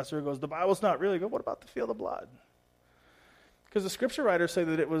philosophy professor who goes, the Bible's not really. You go, what about the field of blood? Because the scripture writers say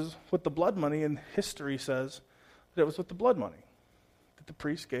that it was with the blood money, and history says that it was with the blood money that the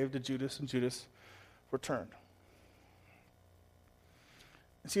priest gave to Judas, and Judas returned.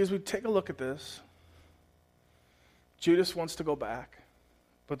 And see, as we take a look at this, Judas wants to go back,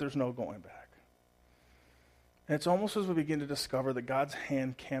 but there's no going back. And it's almost as we begin to discover that God's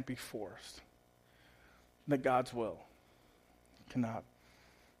hand can't be forced, and that God's will cannot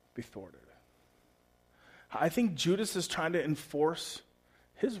be thwarted. I think Judas is trying to enforce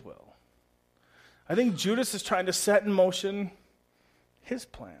his will. I think Judas is trying to set in motion his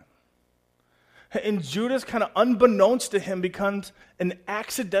plan. And Judas, kind of unbeknownst to him, becomes an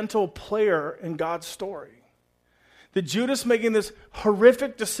accidental player in God's story. That Judas making this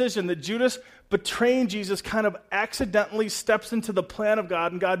horrific decision, that Judas betraying Jesus kind of accidentally steps into the plan of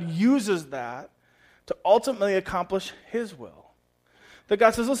God, and God uses that to ultimately accomplish his will. That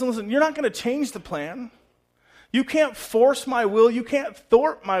God says, listen, you're not going to change the plan. You can't force my will. You can't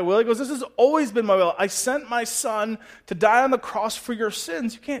thwart my will. He goes, this has always been my will. I sent my son to die on the cross for your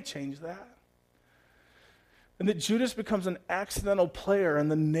sins. You can't change that. And that Judas becomes an accidental player in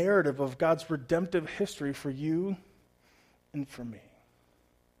the narrative of God's redemptive history for you and for me.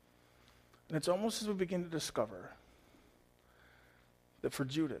 And it's almost as we begin to discover that for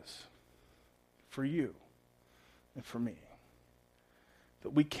Judas, for you, and for me, that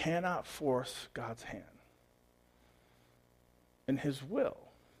we cannot force God's hand. and his will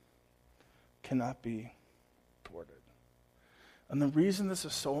cannot be thwarted. And the reason this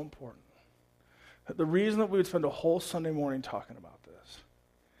is so important, the reason that we would spend a whole Sunday morning talking about this,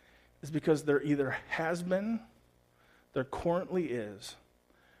 is because there either has been, there currently is,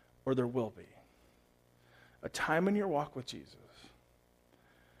 or there will be a time in your walk with Jesus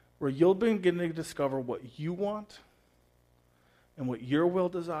where you'll begin to discover what you want and what your will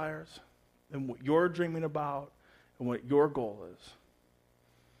desires and what you're dreaming about and what your goal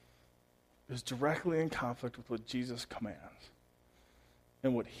is directly in conflict with what Jesus commands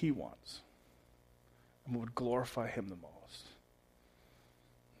and what he wants and what would glorify him the most.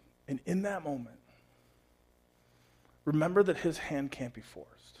 And in that moment, remember that his hand can't be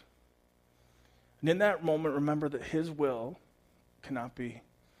forced. And in that moment, remember that his will cannot be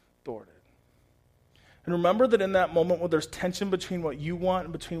thwarted. And remember that in that moment where there's tension between what you want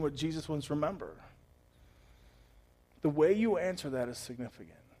and between what Jesus wants, remember, the way you answer that is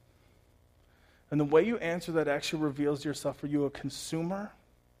significant. And the way you answer that actually reveals to yourself, are you a consumer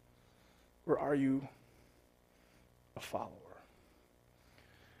or are you a follower?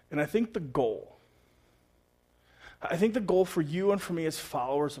 And I think the goal for you and for me as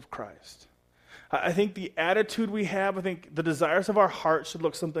followers of Christ, I think the attitude we have, I think the desires of our heart should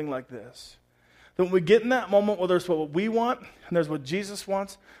look something like this. That when we get in that moment where there's what we want and there's what Jesus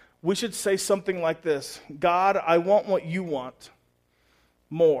wants, we should say something like this: God, I want what you want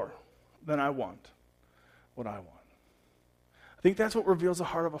more than I want what I want. I think that's what reveals the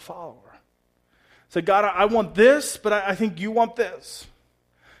heart of a follower. Say, God, I want this, but I think you want this.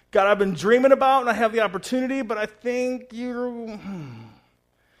 God, I've been dreaming about and I have the opportunity, but I think you're...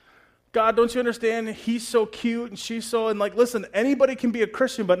 God, don't you understand? He's so cute and she's so... And listen, anybody can be a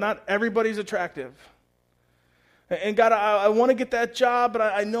Christian, but not everybody's attractive. And God, I want to get that job, but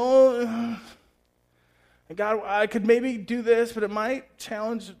I know... And God, I could maybe do this, but it might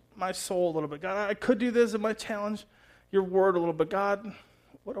challenge my soul a little bit. God, I could do this, it might challenge your word a little bit. God,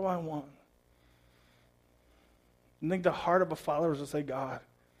 what do I want? I think the heart of a follower is to say, God,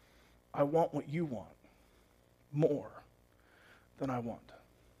 I want what you want more than I want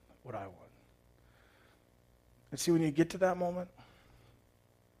what I want. And see, when you get to that moment,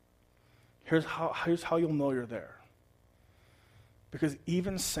 here's how you'll know you're there. Because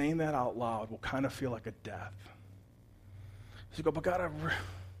even saying that out loud will kind of feel like a death. So you go, but God,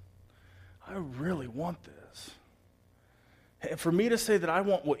 I really want this. And for me to say that I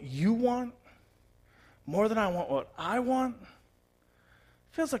want what you want more than I want what I want,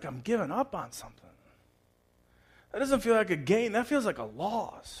 feels like I'm giving up on something. That doesn't feel like a gain. That feels like a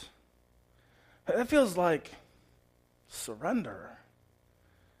loss. That feels like surrender.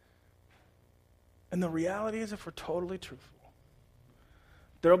 And the reality is, if we're totally truthful,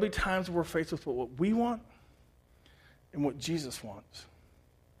 there will be times where we're faced with what we want and what Jesus wants.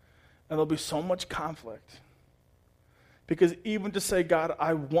 And there'll be so much conflict. Because even to say, God,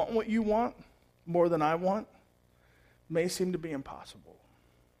 I want what you want more than I want, may seem to be impossible.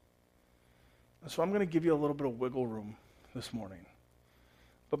 So I'm going to give you a little bit of wiggle room this morning.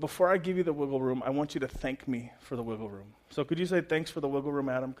 But before I give you the wiggle room, I want you to thank me for the wiggle room. So could you say thanks for the wiggle room,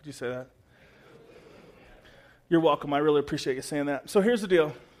 Adam? Could you say that? You're welcome. I really appreciate you saying that. So here's the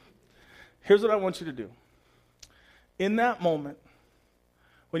deal. Here's what I want you to do. In that moment,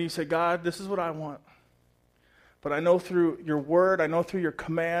 when you say, God, this is what I want, but I know through your word, I know through your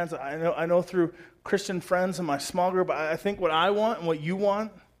commands, I know through Christian friends in my small group, I think what I want and what you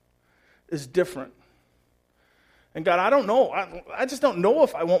want is different. And God, I don't know. I just don't know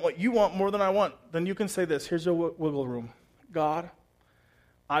if I want what you want more than I want. Then you can say this. Here's your wiggle room. God,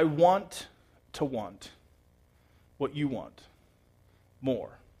 I want to want what you want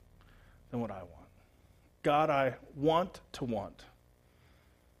more than what I want. God, I want to want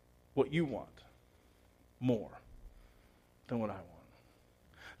what you want more than what I want.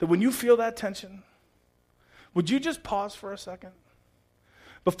 That when you feel that tension, would you just pause for a second?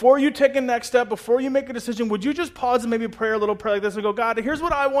 Before you take a next step, before you make a decision, would you just pause and maybe pray a little prayer like this and go, God, here's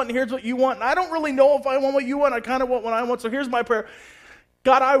what I want and here's what you want. And I don't really know if I want what you want. I kind of want what I want. So here's my prayer.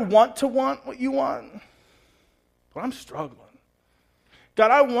 God, I want to want what you want, but I'm struggling. God,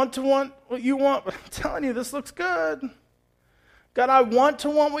 I want to want what you want, but I'm telling you, this looks good. God, I want to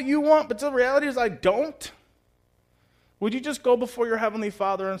want what you want, but the reality is I don't. Would you just go before your Heavenly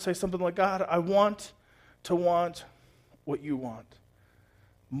Father and say something like, God, I want to want what you want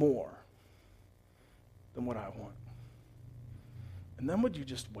more than what I want? And then would you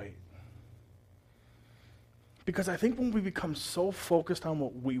just wait? Because I think when we become so focused on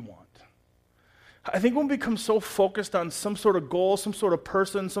what we want, I think when we become so focused on some sort of goal, some sort of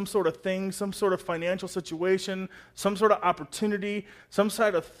person, some sort of thing, some sort of financial situation, some sort of opportunity, some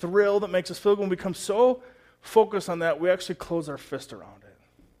sort of thrill that makes us feel good, when we become so focused on that, we actually close our fist around it.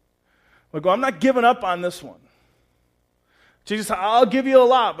 We go, I'm not giving up on this one. Jesus said, I'll give you a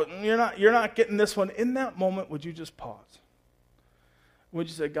lot, but you're not getting this one. In that moment, would you just pause? Would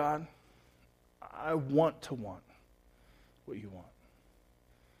you say, God, I want to want what you want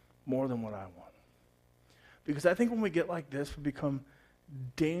more than what I want? Because I think when we get like this, we become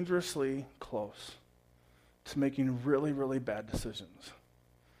dangerously close to making really, really bad decisions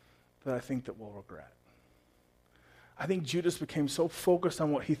that I think that we'll regret. I think Judas became so focused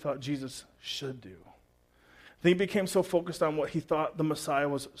on what he thought Jesus should do. I think he became so focused on what he thought the Messiah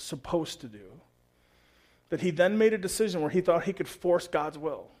was supposed to do that he then made a decision where he thought he could force God's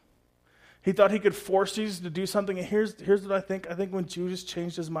will. He thought he could force Jesus to do something. And here's what I think. I think when Judas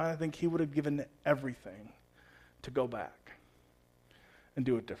changed his mind, I think he would have given everything to go back and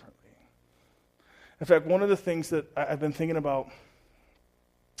do it differently. In fact, one of the things that I've been thinking about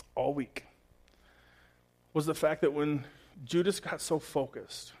all week was the fact that when Judas got so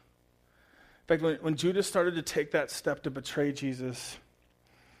focused, in fact, when Judas started to take that step to betray Jesus,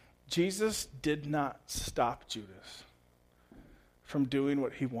 Jesus did not stop Judas from doing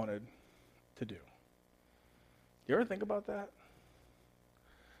what he wanted to do. You ever think about that?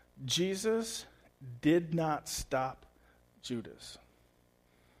 Jesus did not stop Judas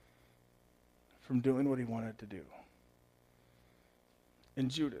from doing what he wanted to do.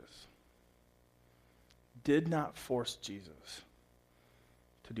 And Judas did not force Jesus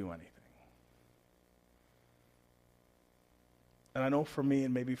to do anything. And I know for me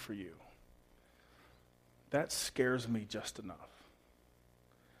and maybe for you, that scares me just enough.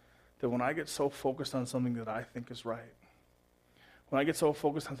 That when I get so focused on something that I think is right, when I get so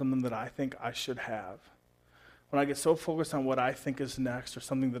focused on something that I think I should have, when I get so focused on what I think is next or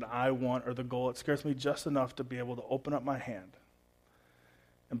something that I want or the goal, it scares me just enough to be able to open up my hand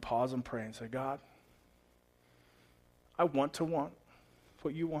and pause and pray and say, God, I want to want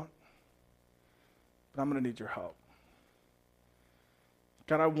what you want, but I'm going to need your help.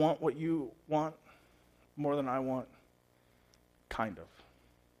 God, I want what you want more than I want, kind of.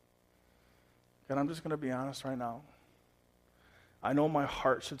 God, I'm just going to be honest right now. I know my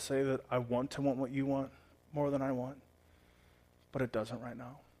heart should say that I want to want what you want more than I want, but it doesn't right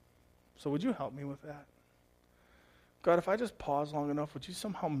now. So would you help me with that? God, if I just pause long enough, would you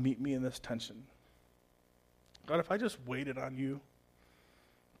somehow meet me in this tension? God, if I just waited on you,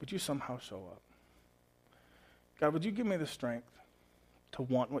 would you somehow show up? God, would you give me the strength to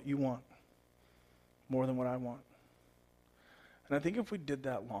want what you want more than what I want? And I think if we did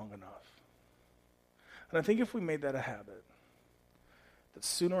that long enough, and I think if we made that a habit, that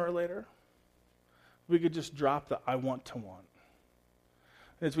sooner or later, we could just drop the I want to want.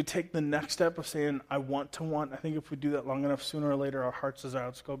 And as we take the next step of saying, I want to want, I think if we do that long enough, sooner or later, our heart's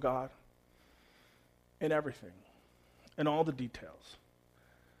desires go, God, in everything, in all the details,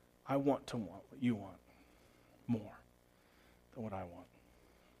 I want to want what you want more than what I want.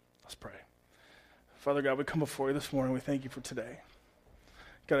 Let's pray. Father God, we come before you this morning. We thank you for today.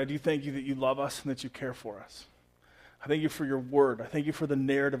 God, I do thank you that you love us and that you care for us. I thank you for your word. I thank you for the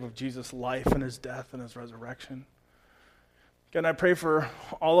narrative of Jesus' life and his death and his resurrection. God, and I pray for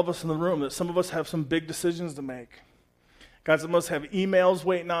all of us in the room that some of us have some big decisions to make. God, some of us have emails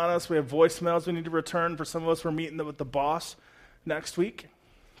waiting on us. We have voicemails we need to return. For some of us, we're meeting with the boss next week.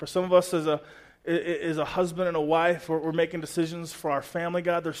 For some of us, as a husband and a wife, we're making decisions for our family,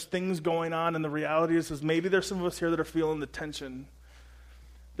 God. There's things going on, and the reality is maybe there's some of us here that are feeling the tension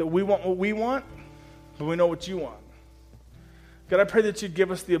that we want what we want, but we know what you want. God, I pray that you'd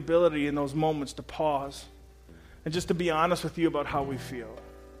give us the ability in those moments to pause and just to be honest with you about how we feel.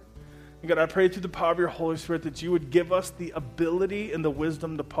 And God, I pray through the power of your Holy Spirit that you would give us the ability and the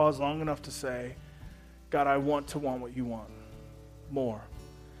wisdom to pause long enough to say, God, I want to want what you want more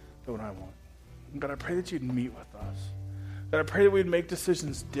than what I want. And God, I pray that you'd meet with us. God, I pray that we'd make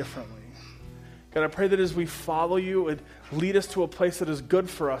decisions differently. God, I pray that as we follow you, it would lead us to a place that is good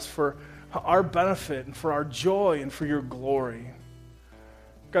for us, for our benefit and for our joy and for your glory.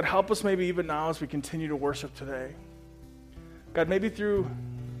 God, help us maybe even now as we continue to worship today. God, maybe through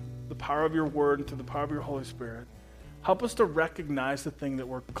the power of your word and through the power of your Holy Spirit, help us to recognize the thing that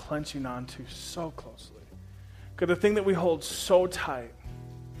we're clenching onto so closely. God, the thing that we hold so tight.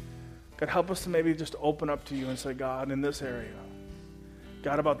 God, help us to maybe just open up to you and say, God, in this area,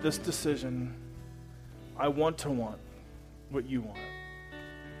 God, about this decision, I want to want what you want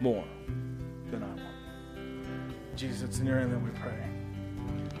more than I want. Jesus, it's in your name that we pray.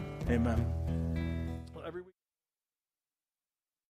 Amen.